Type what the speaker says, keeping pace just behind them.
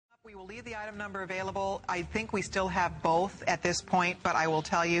We will leave the item number available. I think we still have both at this point, but I will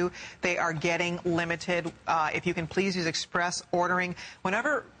tell you they are getting limited. If you can please use express ordering.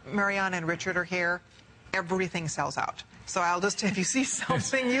 Whenever Marianna and Richard are here, everything sells out. So I'll just, if you see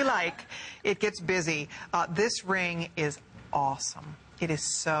something you like, it gets busy. This ring is awesome. It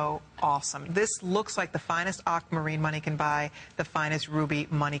is so awesome. This looks like the finest aquamarine money can buy, the finest ruby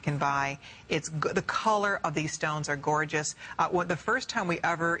money can buy. The color of these stones are gorgeous. The first time we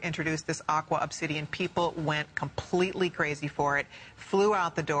ever introduced this aqua obsidian, people went completely crazy for it, flew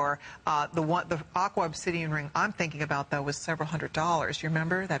out the door. The aqua obsidian ring I'm thinking about, though, was several $100s. You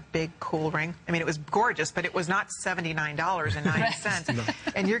remember that big, cool ring? I mean, it was gorgeous, but it was not $79.90. No.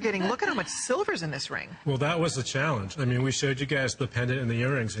 And you're getting, look at how much silver's in this ring. Well, that was the challenge. I mean, we showed you guys the pendant and the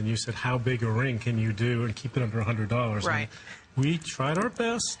earrings, and you said, how big a ring can you do and keep it under $100? Right. And we tried our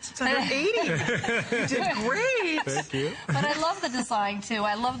best. It's under 80. You did great. Thank you. But I love the design, too.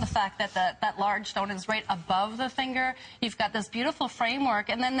 I love the fact that that large stone is right above the finger. You've got this beautiful framework,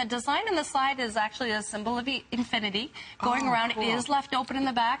 and then the design on the side is actually a symbol of infinity. Going around, cool. It is left open in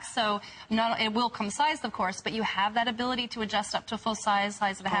the back, so it will come sized, of course, but you have that ability to adjust up to full size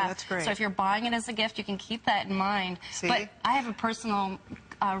and a half. That's great. So if you're buying it as a gift, you can keep that in mind. See? But I have a personal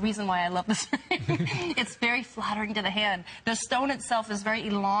reason why I love this ring. It's very flattering to the hand. The stone itself is very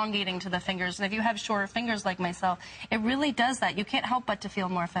elongating to the fingers, and if you have shorter fingers like myself, it really does that. You can't help but to feel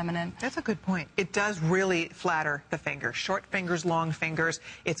more feminine. That's a good point. It does really flatter the fingers. Short fingers, long fingers.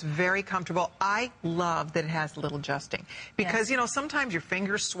 It's very comfortable. I love that it has a little adjusting because, you know, sometimes your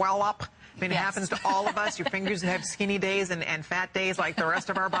fingers swell up. I mean, it happens to all of us. Your fingers have skinny days and fat days like the rest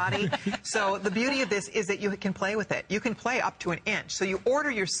of our body. So the beauty of this is that you can play with it. You can play up to an inch. So you order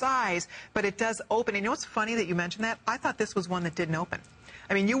your size, but it does open. And you know what's funny that you mentioned that? I thought this was one that didn't open.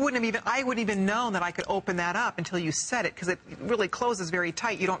 I mean, I wouldn't even known that I could open that up until you said it, because it really closes very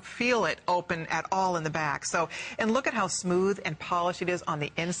tight. You don't feel it open at all in the back. So, and look at how smooth and polished it is on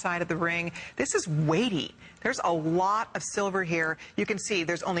the inside of the ring. This is weighty. There's a lot of silver here. You can see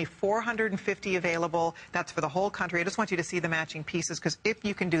there's only 450 available. That's for the whole country. I just want you to see the matching pieces, because if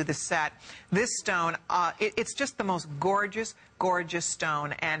you can do the set, this stone, it's just the most gorgeous, gorgeous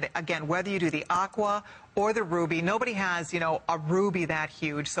stone. And again, whether you do the aqua or the ruby, nobody has, you know, a ruby that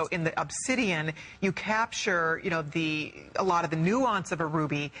huge. So in the obsidian, you capture, you know, a lot of the nuance of a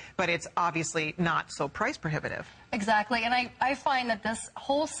ruby, but it's obviously not so price prohibitive. Exactly, and I find that this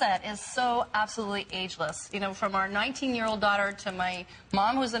whole set is so absolutely ageless. You know, from our 19-year-old daughter to my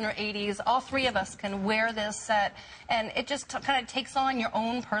mom who's in her 80s, all three of us can wear this set, and it just kind of takes on your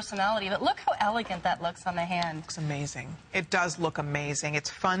own personality. But look how elegant that looks on the hand. It looks amazing. It does look amazing. It's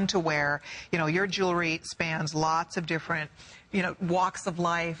fun to wear. You know, your jewelry spans lots of different, you know, walks of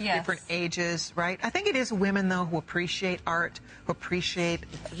life, different ages, right? I think it is women, though, who appreciate art, who appreciate,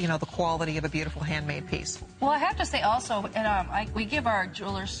 you know, the quality of a beautiful handmade piece. Well, I have to say also, we give our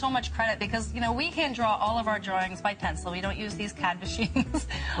jewelers so much credit because, you know, we can draw all of our drawings by pencil. We don't use these CAD machines.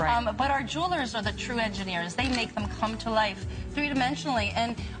 Right. But our jewelers are the true engineers. They make them come to life three-dimensionally.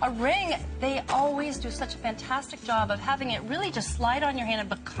 And a ring, they always do such a fantastic job of having it really just slide on your hand and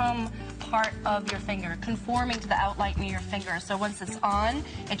become part of your finger, conforming to the outline of your finger. So once it's on,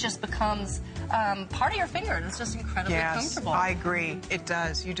 it just becomes part of your finger. It's just incredibly comfortable. Yes, I agree. It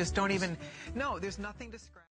does. You just don't even, no, there's nothing to scratch.